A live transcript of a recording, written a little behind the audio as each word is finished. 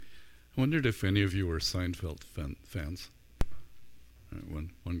I wondered if any of you were Seinfeld fans.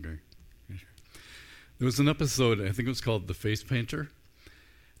 One guy. There was an episode, I think it was called The Face Painter.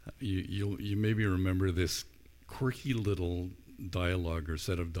 You maybe remember this quirky little dialogue or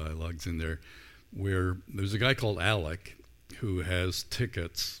set of dialogues in there where there's a guy called Alec who has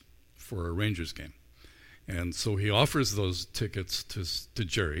tickets for a Rangers game. And so he offers those tickets to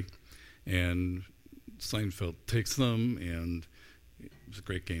Jerry, and Seinfeld takes them, and it was a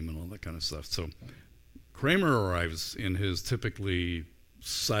great game and all that kind of stuff. So Kramer arrives in his typically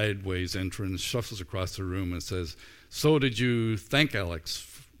sideways entrance, shuffles across the room and says, "So did you thank Alex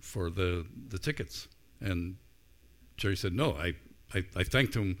for the tickets?" And Jerry said, "No, I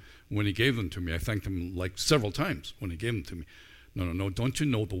thanked him when he gave them to me. I thanked him like several times when he gave them to me." No, don't you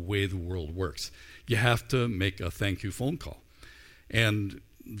know the way the world works? You have to make a thank you phone call. And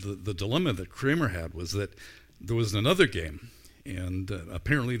the dilemma that Kramer had was that there was another game, and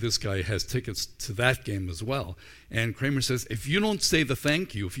apparently this guy has tickets to that game as well. And Kramer says, if you don't say the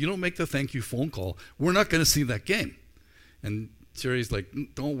thank you, if you don't make the thank you phone call, we're not going to see that game. And Jerry's like,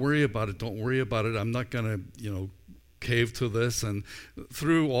 don't worry about it. I'm not going to, cave to this. And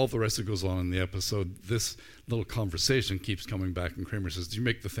through all the rest that goes on in the episode, this little conversation keeps coming back, and Kramer says, did you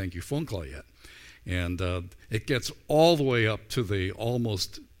make the thank you phone call yet? And it gets all the way up to the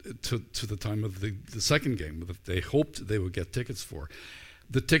almost to the time of the second game that they hoped they would get tickets for.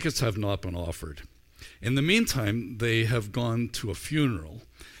 The tickets have not been offered. In the meantime, they have gone to a funeral,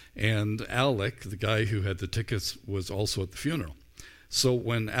 and Alec, the guy who had the tickets, was also at the funeral. So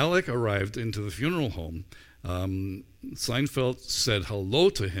when Alec arrived into the funeral home, Seinfeld said hello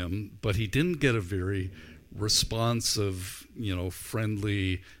to him, but he didn't get a very responsive,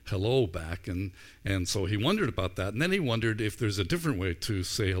 friendly hello back, and so he wondered about that. And then he wondered if there's a different way to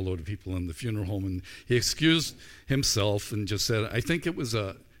say hello to people in the funeral home, and he excused himself and just said, I think it was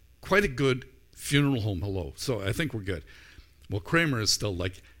quite a good funeral home hello, so I think we're good. Well, Kramer is still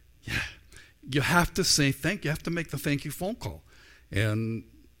like, yeah, you have to say thank you, have to make the thank you phone call. And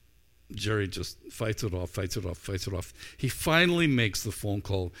Jerry just fights it off. He finally makes the phone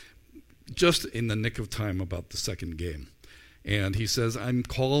call just in the nick of time about the second game. And he says, I'm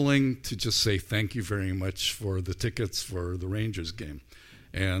calling to just say thank you very much for the tickets for the Rangers game.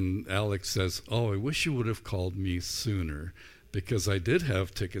 And Alex says, I wish you would have called me sooner, because I did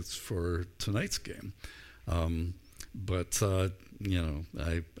have tickets for tonight's game. But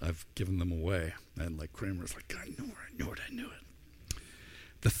I've given them away. And like Kramer's like, I knew it.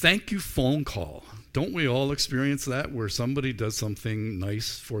 The thank you phone call. Don't we all experience that, where somebody does something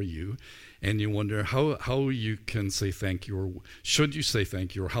nice for you and you wonder how you can say thank you, or should you say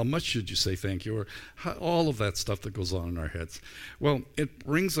thank you, or how much should you say thank you, or all of that stuff that goes on in our heads. Well, it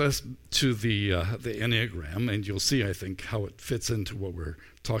brings us to the Enneagram, and you'll see, I think, how it fits into what we're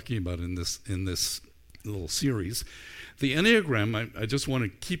talking about in this little series. The Enneagram, I just want to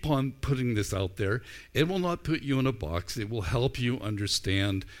keep on putting this out there. It will not put you in a box. It will help you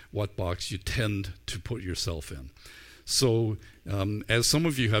understand what box you tend to put yourself in. So as some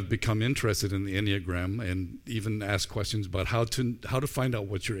of you have become interested in the Enneagram and even asked questions about how to find out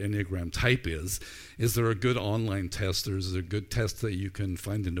what your Enneagram type is there a good online test, or is there a good test that you can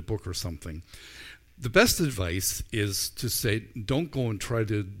find in a book or something? The best advice is to say, don't go and try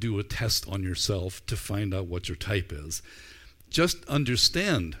to do a test on yourself to find out what your type is. Just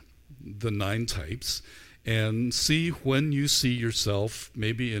understand the 9 types and see when you see yourself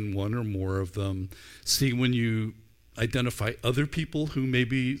maybe in one or more of them. See when you identify other people who may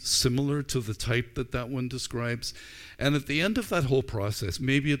be similar to the type that one describes. And at the end of that whole process,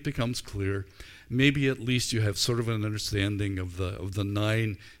 maybe it becomes clear. Maybe at least you have sort of an understanding of the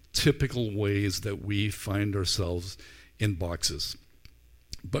 9 typical ways that we find ourselves in boxes.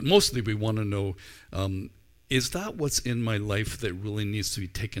 But mostly we want to know, is that what's in my life that really needs to be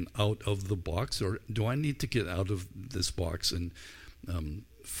taken out of the box, or do I need to get out of this box and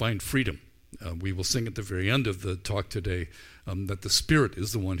find freedom? We will sing at the very end of the talk today that the Spirit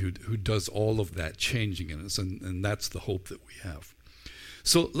is the one who does all of that changing in us, and that's the hope that we have.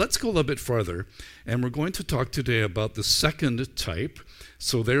 So let's go a little bit farther, and we're going to talk today about the second type.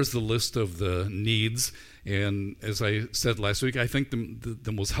 So there's the list of the needs, and as I said last week, I think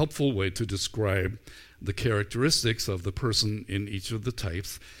the most helpful way to describe the characteristics of the person in each of the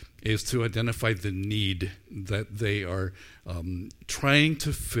types is to identify the need that they are trying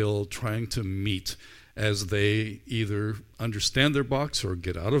to fill, trying to meet, as they either understand their box or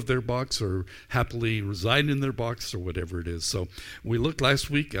get out of their box or happily reside in their box or whatever it is. So we looked last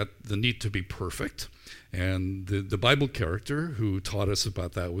week at the need to be perfect, and the Bible character who taught us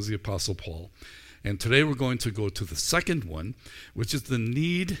about that was the Apostle Paul. And today we're going to go to the second one, which is the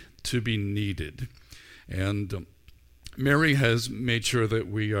need to be needed. And Mary has made sure that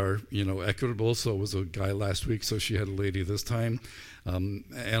we are, equitable. So it was a guy last week, so she had a lady this time. And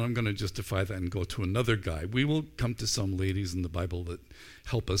I'm going to just defy that and go to another guy. We will come to some ladies in the Bible that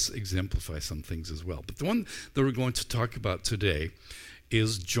help us exemplify some things as well. But the one that we're going to talk about today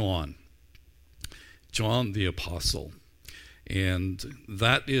is John the Apostle. And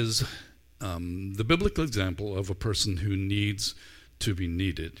that is the biblical example of a person who needs to be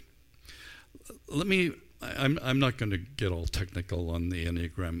needed. I'm not going to get all technical on the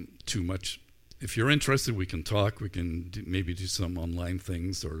Enneagram too much. If you're interested, we can talk. We can maybe do some online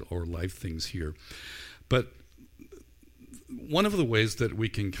things or live things here. But one of the ways that we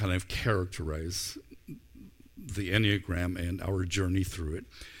can kind of characterize the Enneagram and our journey through it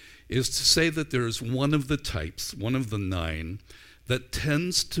is to say that there's one of the types, one of the 9, that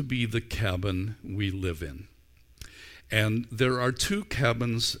tends to be the cabin we live in. And there are 2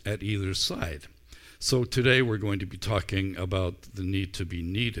 cabins at either side. So today we're going to be talking about the need to be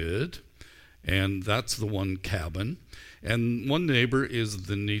needed, and that's the one cabin. And one neighbor is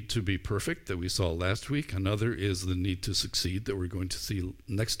the need to be perfect that we saw last week. Another is the need to succeed that we're going to see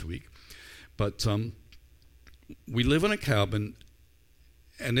next week. But we live in a cabin,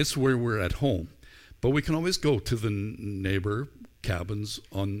 and it's where we're at home. But we can always go to the neighbor cabins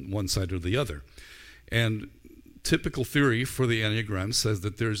on one side or the other. And typical theory for the Enneagram says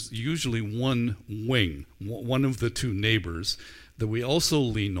that there's usually one wing, one of the 2 neighbors that we also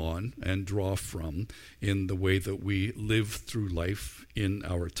lean on and draw from in the way that we live through life in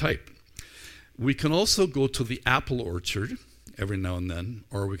our type. We can also go to the apple orchard every now and then,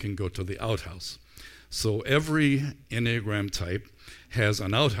 or we can go to the outhouse. So every Enneagram type has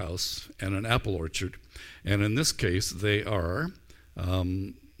an outhouse and an apple orchard, and in this case they are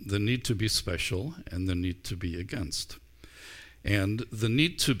the need to be special and the need to be against. And the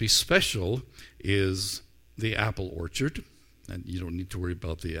need to be special is the apple orchard, and you don't need to worry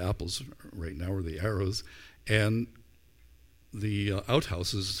about the apples right now or the arrows, and the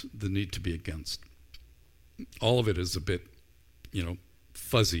outhouse is the need to be against. All of it is a bit,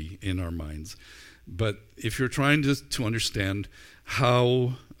 fuzzy in our minds. But if you're trying to understand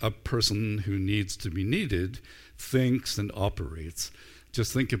how a person who needs to be needed thinks and operates,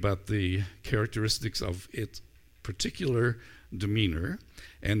 just think about the characteristics of its particular demeanor,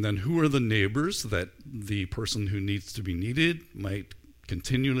 and then who are the neighbors that the person who needs to be needed might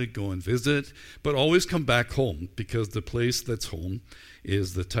continually go and visit, but always come back home, because the place that's home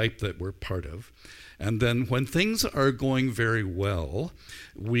is the type that we're part of. And then when things are going very well,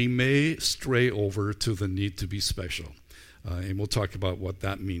 we may stray over to the need to be special. And we'll talk about what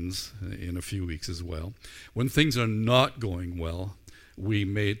that means in a few weeks as well. When things are not going well, we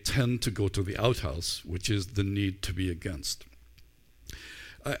may tend to go to the outhouse, which is the need to be against.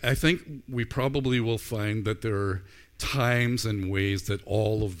 I think we probably will find that there are times and ways that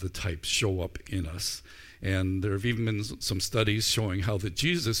all of the types show up in us. And there have even been some studies showing how that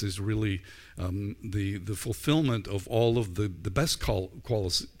Jesus is really the fulfillment of all of the best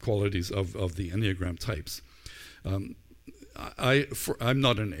qualities of the Enneagram types. I'm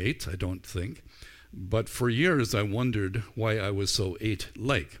not an 8, I don't think. But for years, I wondered why I was so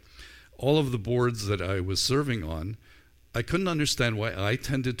 8-like. All of the boards that I was serving on, I couldn't understand why I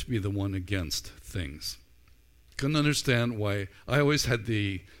tended to be the one against things. Couldn't understand why I always had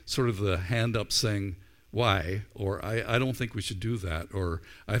the sort of the hand up saying, why, or I don't think we should do that, or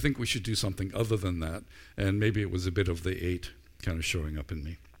I think we should do something other than that. And maybe it was a bit of the 8 kind of showing up in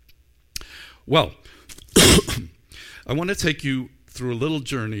me. Well, I want to take you through a little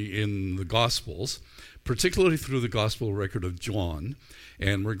journey in the Gospels, particularly through the Gospel record of John,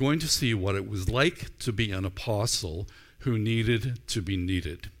 and we're going to see what it was like to be an apostle who needed to be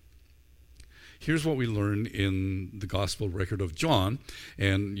needed. Here's what we learn in the Gospel record of John,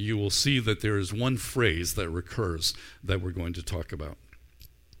 and you will see that there is one phrase that recurs that we're going to talk about.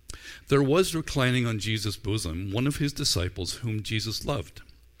 There was reclining on Jesus' bosom one of his disciples whom Jesus loved.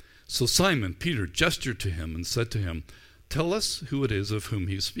 So Simon Peter gestured to him and said to him, "Tell us who it is of whom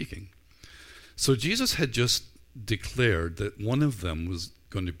he is speaking." So Jesus had just declared that one of them was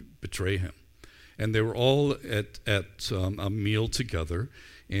going to betray him. And they were all at a meal together,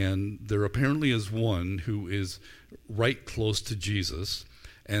 and there apparently is one who is right close to Jesus,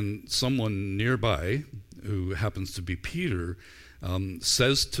 and someone nearby, who happens to be Peter,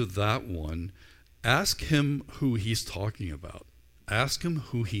 says to that one, ask him who he's talking about. Ask him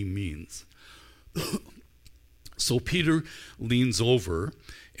who he means. So Peter leans over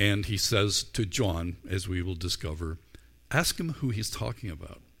and he says to John, as we will discover, ask him who he's talking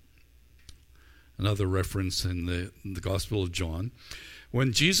about. Another reference in the Gospel of John.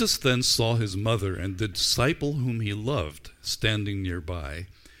 When Jesus then saw his mother and the disciple whom he loved standing nearby,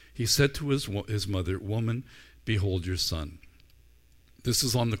 he said to his mother, "Woman, behold your son." This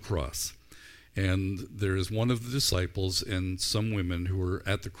is on the cross. And there is one of the disciples and some women who are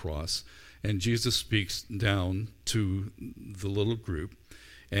at the cross. And Jesus speaks down to the little group.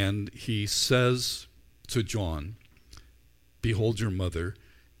 And he says to John, "Behold your mother,"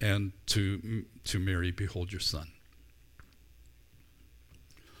 and to Mary, "Behold your son."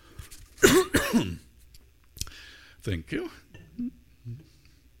 Thank you.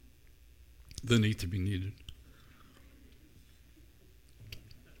 The need to be needed.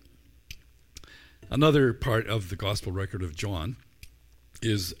 Another part of the gospel record of John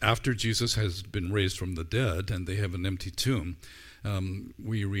is after Jesus has been raised from the dead and they have an empty tomb,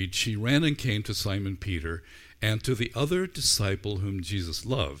 we read, "She ran and came to Simon Peter and to the other disciple whom Jesus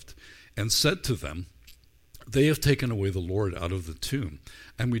loved, and said to them, 'They have taken away the Lord out of the tomb,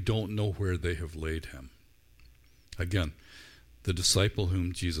 and we don't know where they have laid him.'" Again, the disciple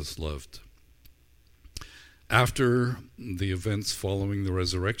whom Jesus loved. After the events following the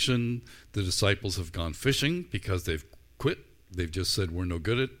resurrection, the disciples have gone fishing because they've quit. They've just said, "We're no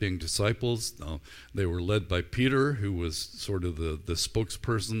good at being disciples." Now, they were led by Peter, who was sort of the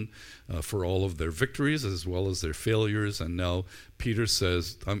spokesperson for all of their victories as well as their failures. And now Peter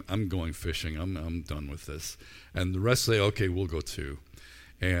says, I'm going fishing. I'm done with this. And the rest say, "Okay, we'll go too."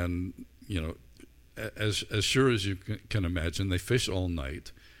 And, as sure as you can imagine, they fish all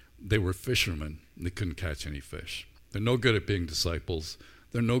night. They were fishermen. They couldn't catch any fish. They're no good at being disciples.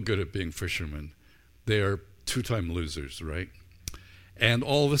 They're no good at being fishermen. They are two-time losers, right? And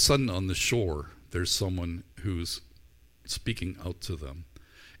all of a sudden on the shore, there's someone who's speaking out to them.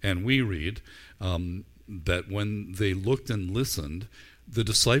 And we read that when they looked and listened, the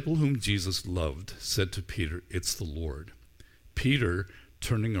disciple whom Jesus loved said to Peter, "It's the Lord." Peter,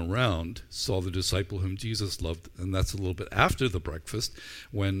 turning around, saw the disciple whom Jesus loved, and that's a little bit after the breakfast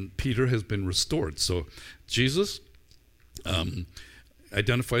when Peter has been restored. So Jesus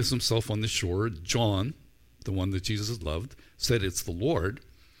identifies himself on the shore. John, the one that Jesus loved, said, "It's the Lord."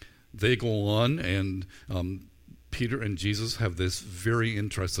 They go on, and Peter and Jesus have this very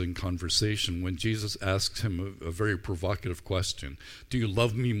interesting conversation when Jesus asks him a very provocative question. "Do you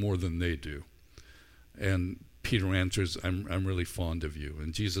love me more than they do?" And Peter answers, I'm really fond of you.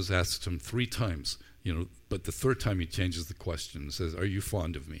 And Jesus asks him 3 times, but the third time he changes the question and says, "Are you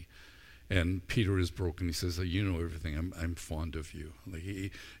fond of me?" And Peter is broken. He says, "You know everything. I'm fond of you." Like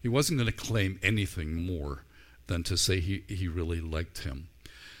he wasn't going to claim anything more than to say he really liked him.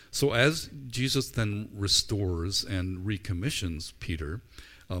 So as Jesus then restores and recommissions Peter,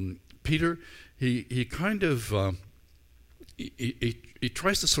 Peter, he kind of he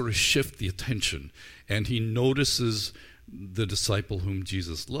tries to sort of shift the attention, and he notices the disciple whom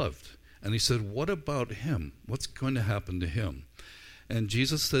Jesus loved. And he said, "What about him? What's going to happen to him?" And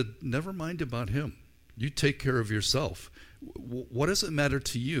Jesus said, "Never mind about him. You take care of yourself. What does it matter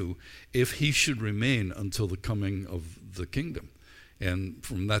to you if he should remain until the coming of the kingdom?" And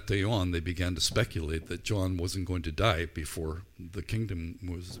from that day on, they began to speculate that John wasn't going to die before the kingdom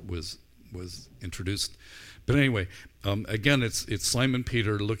was introduced. But anyway, again, it's Simon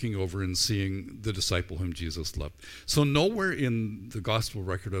Peter looking over and seeing the disciple whom Jesus loved. So nowhere in the gospel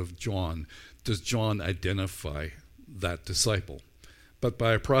record of John does John identify that disciple. But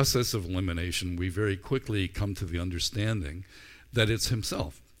by a process of elimination, we very quickly come to the understanding that it's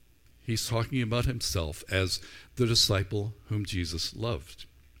himself. He's talking about himself as the disciple whom Jesus loved.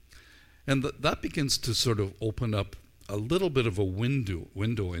 And that begins to sort of open up a little bit of a window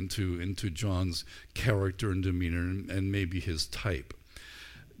into John's character and demeanor and maybe his type.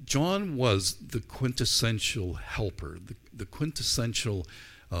 John was the quintessential helper, the quintessential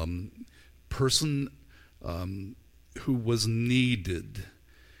person who was needed.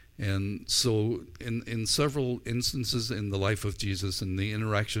 And so in several instances in the life of Jesus and the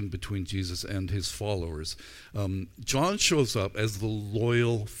interaction between Jesus and his followers, John shows up as the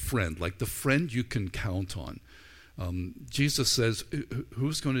loyal friend, like the friend you can count on. Jesus says,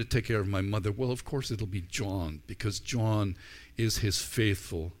 "Who's going to take care of my mother?" Well, of course it'll be John, because John is his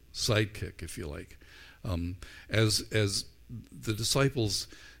faithful sidekick, if you like. As the disciples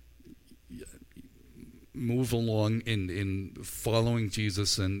move along in following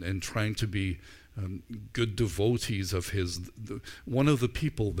Jesus and trying to be good devotees of his, one of the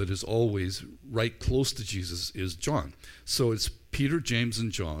people that is always right close to Jesus is John. So it's Peter, James,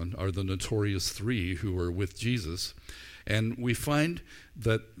 and John are the notorious 3 who are with Jesus. And we find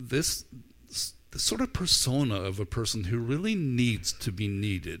that this sort of persona of a person who really needs to be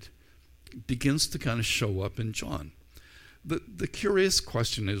needed begins to kind of show up in John. The curious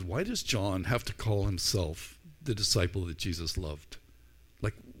question is, why does John have to call himself the disciple that Jesus loved?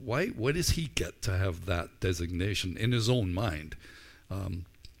 Like, why does he get to have that designation in his own mind?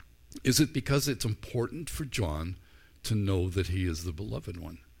 Is it because it's important for John to know that he is the beloved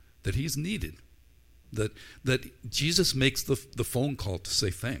one, that he's needed, that Jesus makes the phone call to say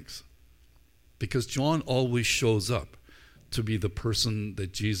thanks? Because John always shows up to be the person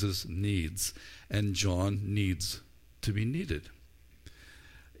that Jesus needs, and John needs to be needed.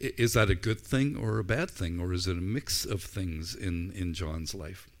 Is that a good thing or a bad thing, or is it a mix of things in John's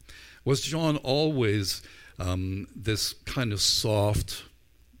life? Was John always this kind of soft,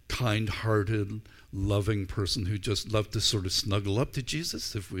 kind-hearted, loving person who just loved to sort of snuggle up to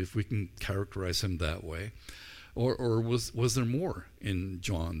Jesus, if we can characterize him that way? Or was there more in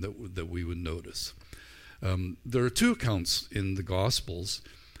John that we would notice? There are two accounts in the Gospels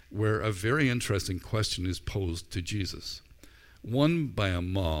where a very interesting question is posed to Jesus. One by a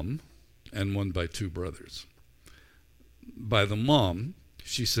mom and one by two brothers. By the mom,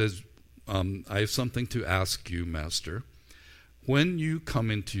 she says, I have something to ask you, Master. When you come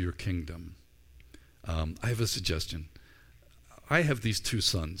into your kingdom, I have a suggestion. I have these two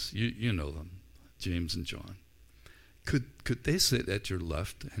sons. You know them, James and John. Could they sit at your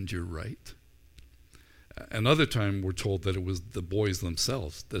left and your right? Another time we're told that it was the boys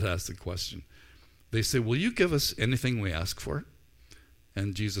themselves that asked the question. They say, will you give us anything we ask for?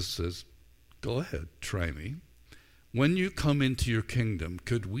 And Jesus says, go ahead, try me. When you come into your kingdom,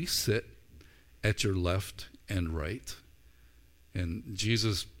 could we sit at your left and right? And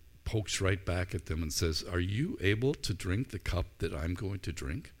Jesus pokes right back at them and says, are you able to drink the cup that I'm going to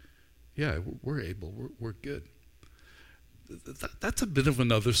drink? Yeah, we're able. We're good. That's a bit of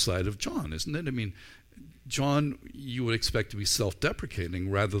another side of John, isn't it? I mean, John, you would expect to be self-deprecating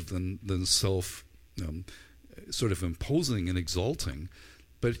rather than self sort of imposing and exalting.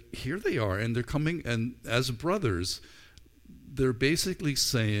 But here they are, and they're coming, and as brothers, they're basically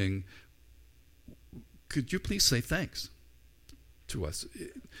saying, could you please say thanks to us?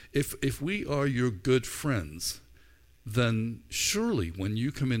 If we are your good friends, then surely when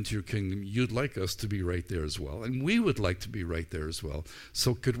you come into your kingdom, you'd like us to be right there as well. And we would like to be right there as well.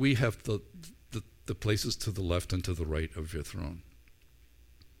 So could we have the places to the left and to the right of your throne?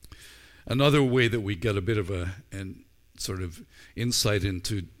 Another way that we get a bit of an sort of insight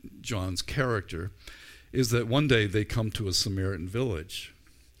into John's character is that one day they come to a Samaritan village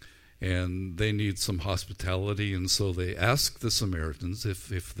and they need some hospitality, and so they ask the Samaritans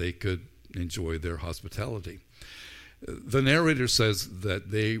if they could enjoy their hospitality. The narrator says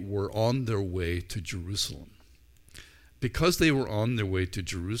that they were on their way to Jerusalem. Because they were on their way to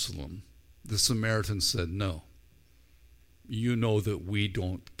Jerusalem, the Samaritans said, no, you know that we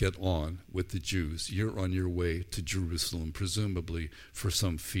don't get on with the Jews. You're on your way to Jerusalem, presumably for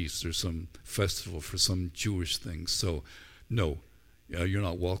some feast or some festival, for some Jewish thing. So, no, you're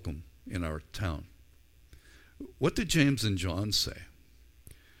not welcome in our town. What did James and John say?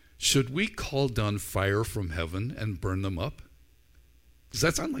 Should we call down fire from heaven and burn them up? Does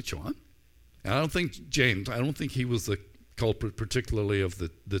that sound like John? And I don't think he was the culprit particularly of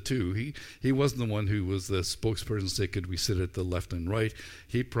the two. He wasn't the one who was the spokesperson to say, could we sit at the left and right?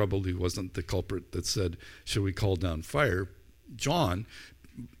 He probably wasn't the culprit that said, should we call down fire?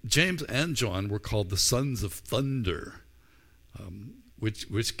 James and John were called the sons of thunder,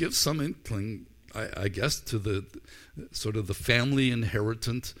 which gives some inkling, I guess, to the sort of the family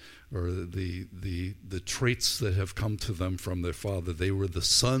inheritance or the traits that have come to them from their father. They were the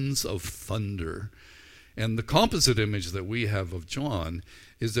sons of thunder. And the composite image that we have of John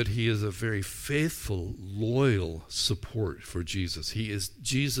is that he is a very faithful, loyal support for Jesus. He is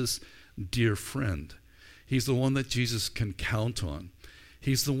Jesus' dear friend. He's the one that Jesus can count on.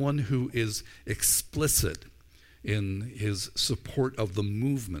 He's the one who is explicit in his support of the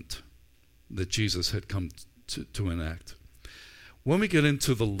movement that Jesus had come to enact. When we get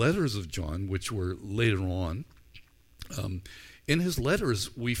into the letters of John, which were later on, in his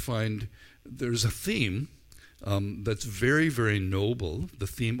letters we find there's a theme that's very, very noble, the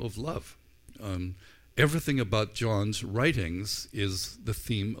theme of love. Everything about John's writings is the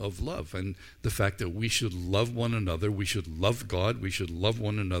theme of love, and the fact that we should love one another, we should love God, we should love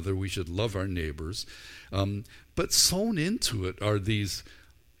one another, we should love our neighbors. But sewn into it are these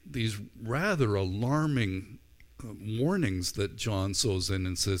rather alarming warnings that John sews in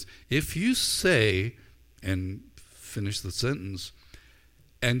and says, if you say, and finish the sentence,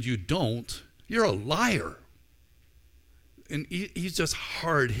 and you don't, you're a liar. And he's just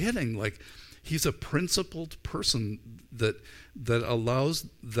hard-hitting, like he's a principled person that allows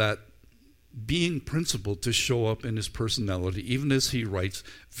that being principle to show up in his personality, even as he writes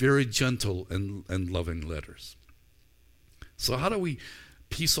very gentle and loving letters. So how do we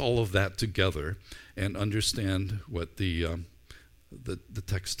piece all of that together and understand what the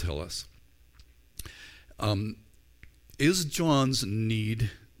text tell us? Is John's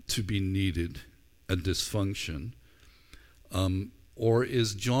need to be needed a dysfunction, or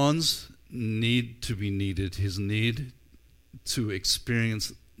is John's need to be needed his need to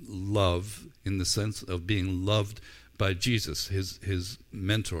experience love in the sense of being loved by Jesus, his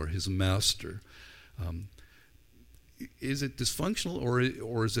mentor, his master? Is it dysfunctional,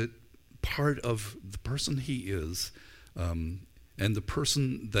 or is it part of the person he is and the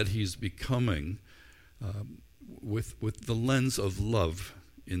person that he's becoming with the lens of love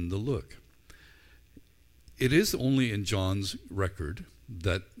in the look? It is only in John's record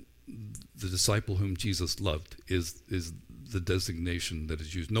that the disciple whom Jesus loved is the designation that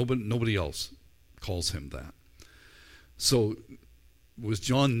is used. Nobody else calls him that. So was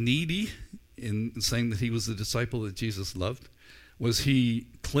John needy in saying that he was the disciple that Jesus loved? Was he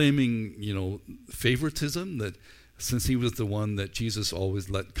claiming, favoritism, that since he was the one that Jesus always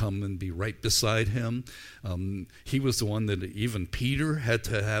let come and be right beside him, he was the one that even Peter had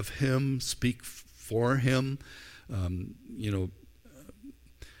to have him speak for him?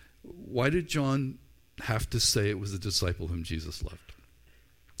 Why did John have to say it was the disciple whom Jesus loved?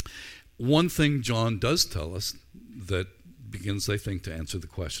 One thing John does tell us that begins, I think, to answer the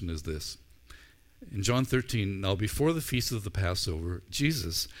question is this. In John 13, now before the feast of the Passover,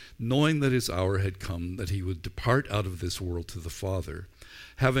 Jesus, knowing that his hour had come, that he would depart out of this world to the Father,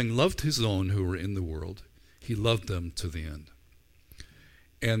 having loved his own who were in the world, he loved them to the end.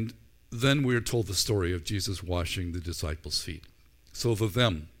 And then we are told the story of Jesus washing the disciples' feet. So the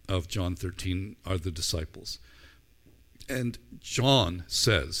them of John 13 are the disciples. And John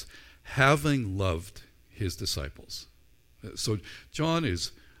says, having loved his disciples. So John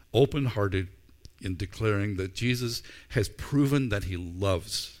is open-hearted in declaring that Jesus has proven that he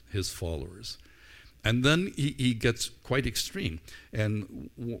loves his followers. And then he gets quite extreme.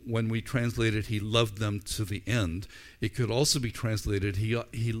 And when we translate it, he loved them to the end, it could also be translated,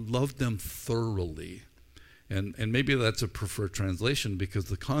 he loved them thoroughly. And maybe that's a preferred translation, because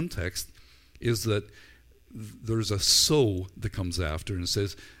the context is that there's a so that comes after, and it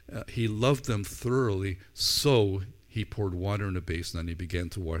says he loved them thoroughly, so he poured water in a basin and he began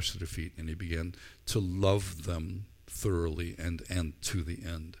to wash their feet, and he began to love them thoroughly and to the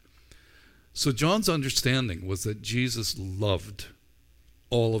end. So John's understanding was that Jesus loved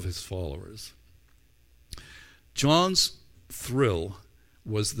all of his followers. John's thrill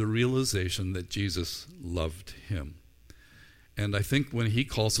was the realization that Jesus loved him. And I think when he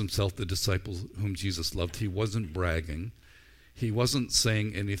calls himself the disciple whom Jesus loved, he wasn't bragging. He wasn't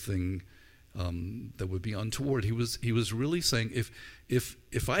saying anything that would be untoward. He was really saying,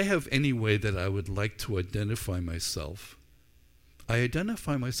 if I have any way that I would like to identify myself, I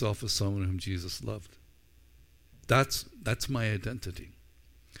identify myself as someone whom Jesus loved. That's my identity.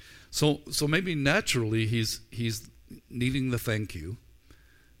 So maybe naturally he's needing the thank you,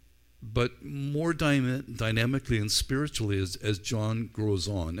 but more dynamically and spiritually as John grows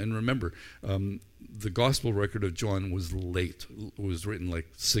on. And remember, the gospel record of John was late. It was written like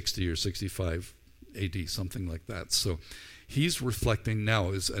 60 or 65 AD, something like that. So he's reflecting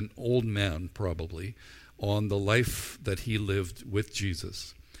now as an old man probably on the life that he lived with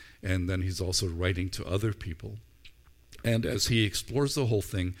Jesus. And then he's also writing to other people. And as he explores the whole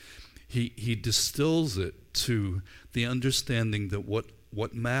thing, he distills it to the understanding that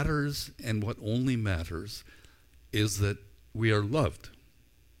what matters and what only matters is that we are loved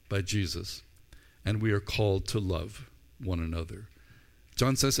by Jesus, and we are called to love one another.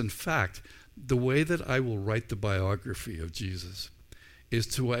 John says, in fact, the way that I will write the biography of Jesus is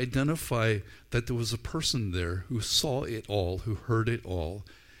to identify that there was a person there who saw it all, who heard it all,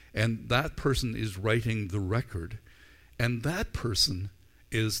 and that person is writing the record. And that person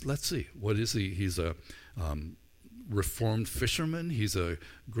is, let's see, what is he? He's a reformed fisherman. He's a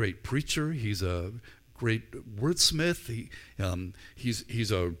great preacher. He's a great wordsmith.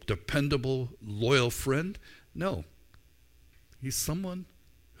 He's a dependable, loyal friend. No, he's someone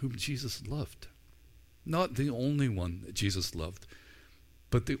whom Jesus loved. Not the only one that Jesus loved,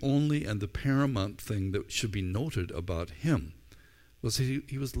 but the only and the paramount thing that should be noted about him was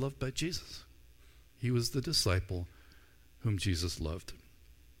he was loved by Jesus. He was the disciple whom Jesus loved.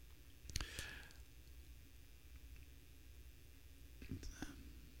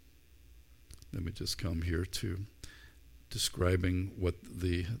 Let me just come here to describing what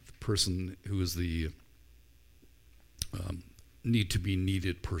the person who is the need to be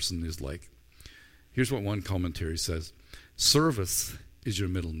needed person is like. Here's what one commentary says: service is your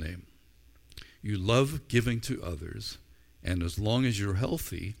middle name. You love giving to others, and as long as you're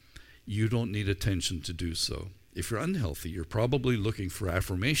healthy, you don't need attention to do so. If you're unhealthy, you're probably looking for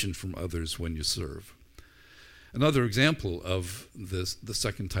affirmation from others when you serve. Another example of this, the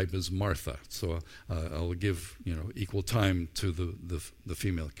second type, is Martha. So I'll give equal time to the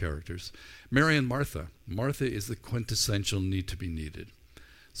female characters. Mary and Martha. Martha is the quintessential need to be needed.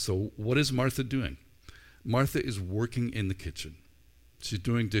 So what is Martha doing? Martha is working in the kitchen. She's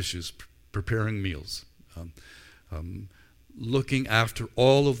doing dishes, preparing meals, looking after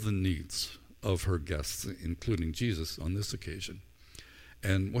all of the needs of her guests, including Jesus on this occasion.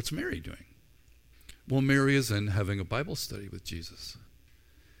 And what's Mary doing? Well, Mary is in having a Bible study with Jesus.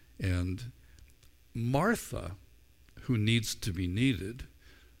 And Martha, who needs to be needed,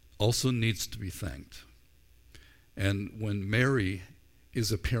 also needs to be thanked. And when Mary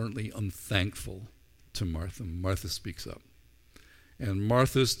is apparently unthankful to Martha, Martha speaks up. And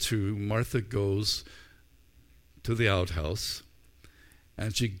Martha goes to the outhouse,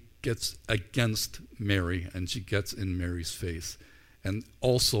 and she gets against Mary, and she gets in Mary's face, and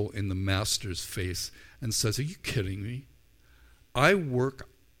also in the master's face, and says, "Are you kidding me? I work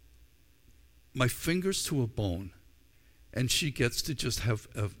my fingers to a bone, and she gets to just have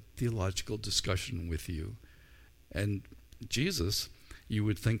a theological discussion with you." And Jesus, you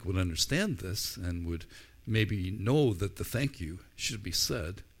would think, would understand this and would maybe know that the thank you should be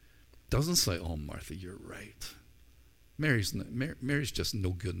said. Doesn't say, "Oh, Martha, you're right. Mary's just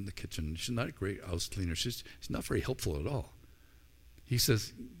no good in the kitchen. She's not a great house cleaner. She's not very helpful at all." He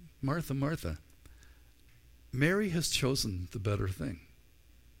says, "Martha, Martha, Mary has chosen the better thing."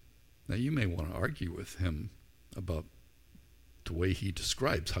 Now, you may want to argue with him about the way he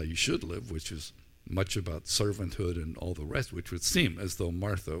describes how you should live, which is much about servanthood and all the rest, which would seem as though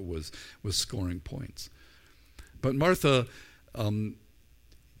Martha was scoring points. But Martha,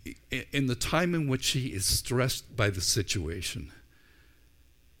 in the time in which she is stressed by the situation,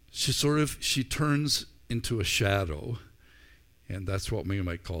 she turns into a shadow, and that's what we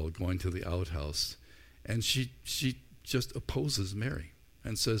might call going to the outhouse. And she just opposes Mary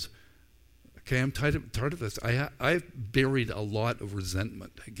and says, "Okay, I'm tired of this. I've buried a lot of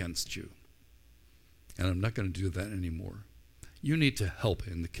resentment against you, and I'm not going to do that anymore. You need to help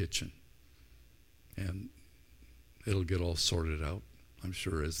in the kitchen, and it'll get all sorted out, I'm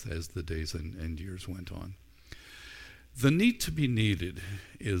sure, as the days and years went on." The need to be needed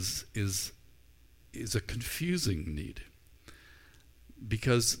is a confusing need,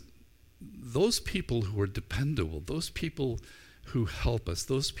 because those people who are dependable, those people who help us,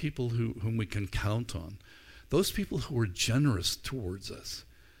 those people whom we can count on, those people who are generous towards us,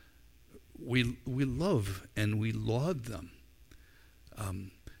 we love and we laud them.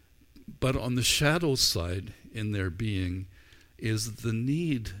 But on the shadow side in their being is the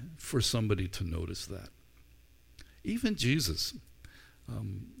need for somebody to notice that. Even Jesus,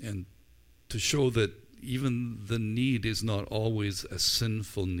 and to show that even the need is not always a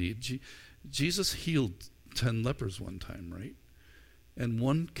sinful need. Jesus healed 10 lepers one time, right? And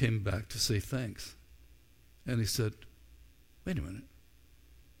one came back to say thanks. And he said, "Wait a minute.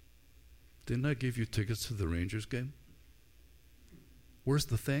 Didn't I give you tickets to the Rangers game? Where's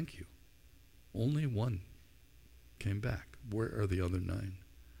the thank you?" Only one came back. Where are the other 9?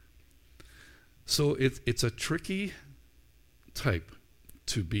 So it's a tricky type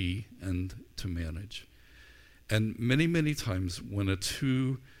to be and to manage. And many, many times when a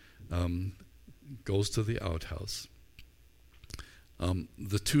two goes to the outhouse,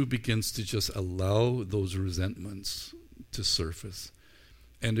 the two begins to just allow those resentments to surface.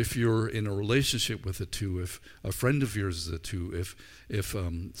 And if you're in a relationship with a two, if a friend of yours is a two, if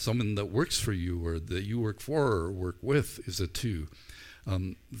someone that works for you or that you work for or work with is a two,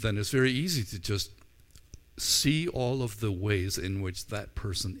 then it's very easy to just see all of the ways in which that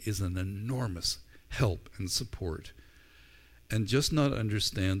person is an enormous help and support, and just not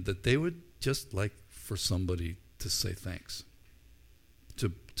understand that they would just like for somebody to say thanks,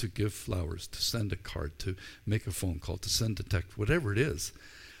 to give flowers, to send a card, to make a phone call, to send a text, whatever it is.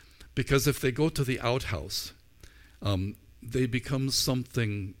 Because if they go to the outhouse, they become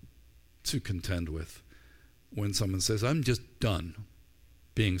something to contend with when someone says, "I'm just done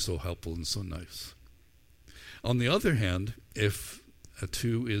being so helpful and so nice." On the other hand, if a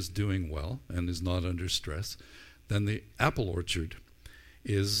two is doing well and is not under stress, then the apple orchard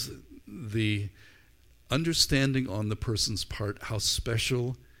is the understanding on the person's part how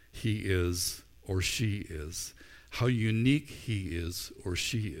special he is or she is, how unique he is or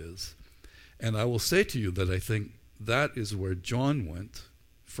she is. And I will say to you that I think that is where John went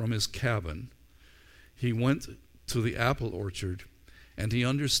from his cabin He went to the apple orchard, and he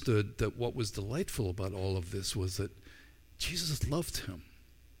understood that what was delightful about all of this was that Jesus loved him.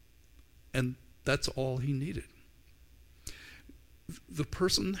 And that's all he needed. The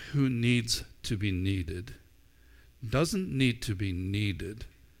person who needs to be needed doesn't need to be needed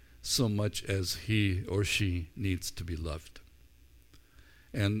so much as he or she needs to be loved.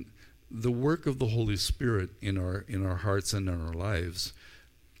 And the work of the Holy Spirit in our hearts and in our lives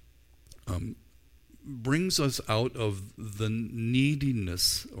brings us out of the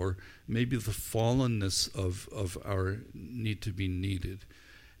neediness, or maybe the fallenness of our need to be needed,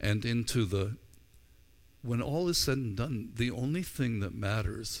 and into the, when all is said and done, the only thing that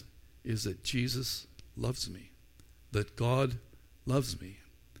matters is that Jesus loves me, that God loves me.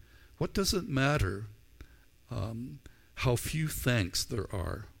 What does it matter how few thanks there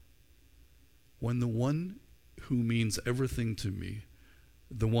are when the one who means everything to me,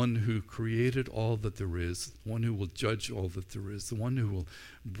 the one who created all that there is, the one who will judge all that there is, the one who will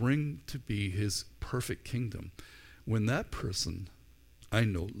bring to be his perfect kingdom, when that person I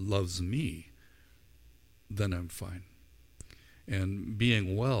know loves me, then I'm fine. And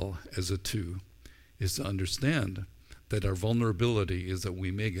being well as a two is to understand that our vulnerability is that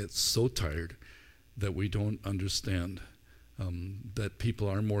we may get so tired that we don't understand that people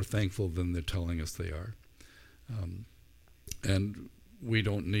are more thankful than they're telling us they are. And we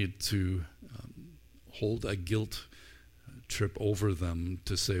don't need to hold a guilt trip over them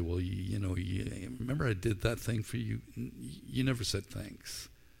to say, well, remember I did that thing for you? You never said thanks.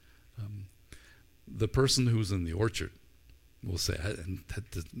 The person who's in the orchard will say,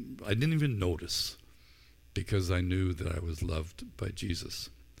 I didn't even notice, because I knew that I was loved by Jesus.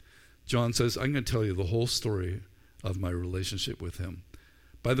 John says, I'm going to tell you the whole story of my relationship with him.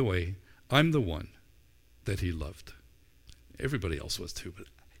 By the way, I'm the one that he loved. Everybody else was too, but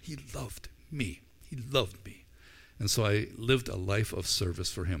he loved me. He loved me. And so I lived a life of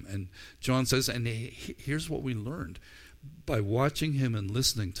service for him. And John says, and here's what we learned. By watching him and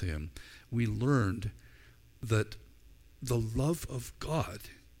listening to him, we learned that the love of God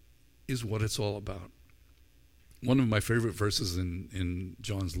is what it's all about. One of my favorite verses in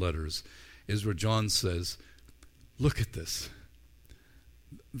John's letters is where John says, look at this.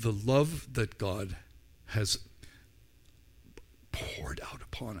 The love that God has poured out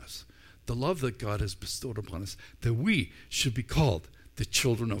upon us, the love that God has bestowed upon us, that we should be called the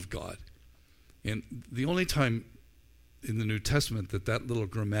children of God. And the only time in the New Testament that little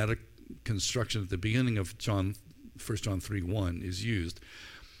grammatic construction at the beginning of 1 John 3:1 is used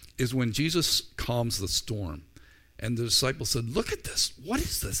is when Jesus calms the storm. And the disciples said, look at this. What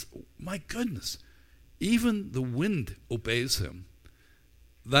is this? My goodness. Even the wind obeys him.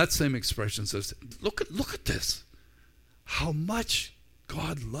 That same expression says, look at this. How much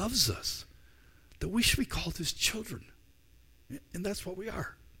God loves us, that we should be called his children. And that's what we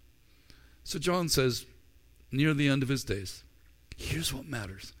are. So John says, near the end of his days, here's what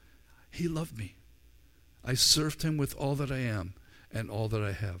matters. He loved me. I served him with all that I am and all that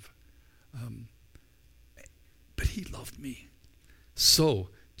I have. But he loved me. So,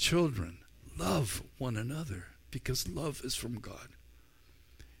 children, love one another, because love is from God.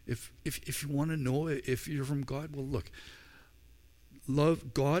 If you want to know if you're from God, well, look,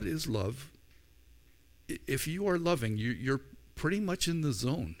 love, God is love. If you are loving, you're pretty much in the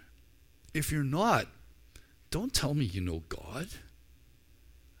zone. If you're not, don't tell me you know God.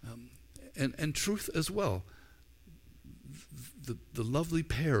 And truth as well. The lovely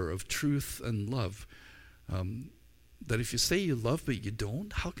pair of truth and love. That if you say you love but you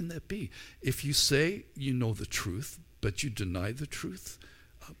don't, how can that be? If you say you know the truth but you deny the truth,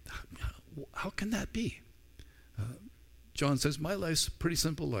 how can that be? John says, my life's a pretty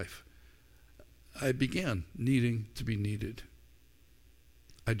simple life. I began needing to be needed.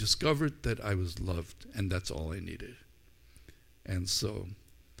 I discovered that I was loved, and that's all I needed. And so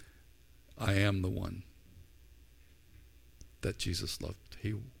I am the one that Jesus loved.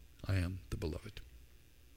 I am the beloved.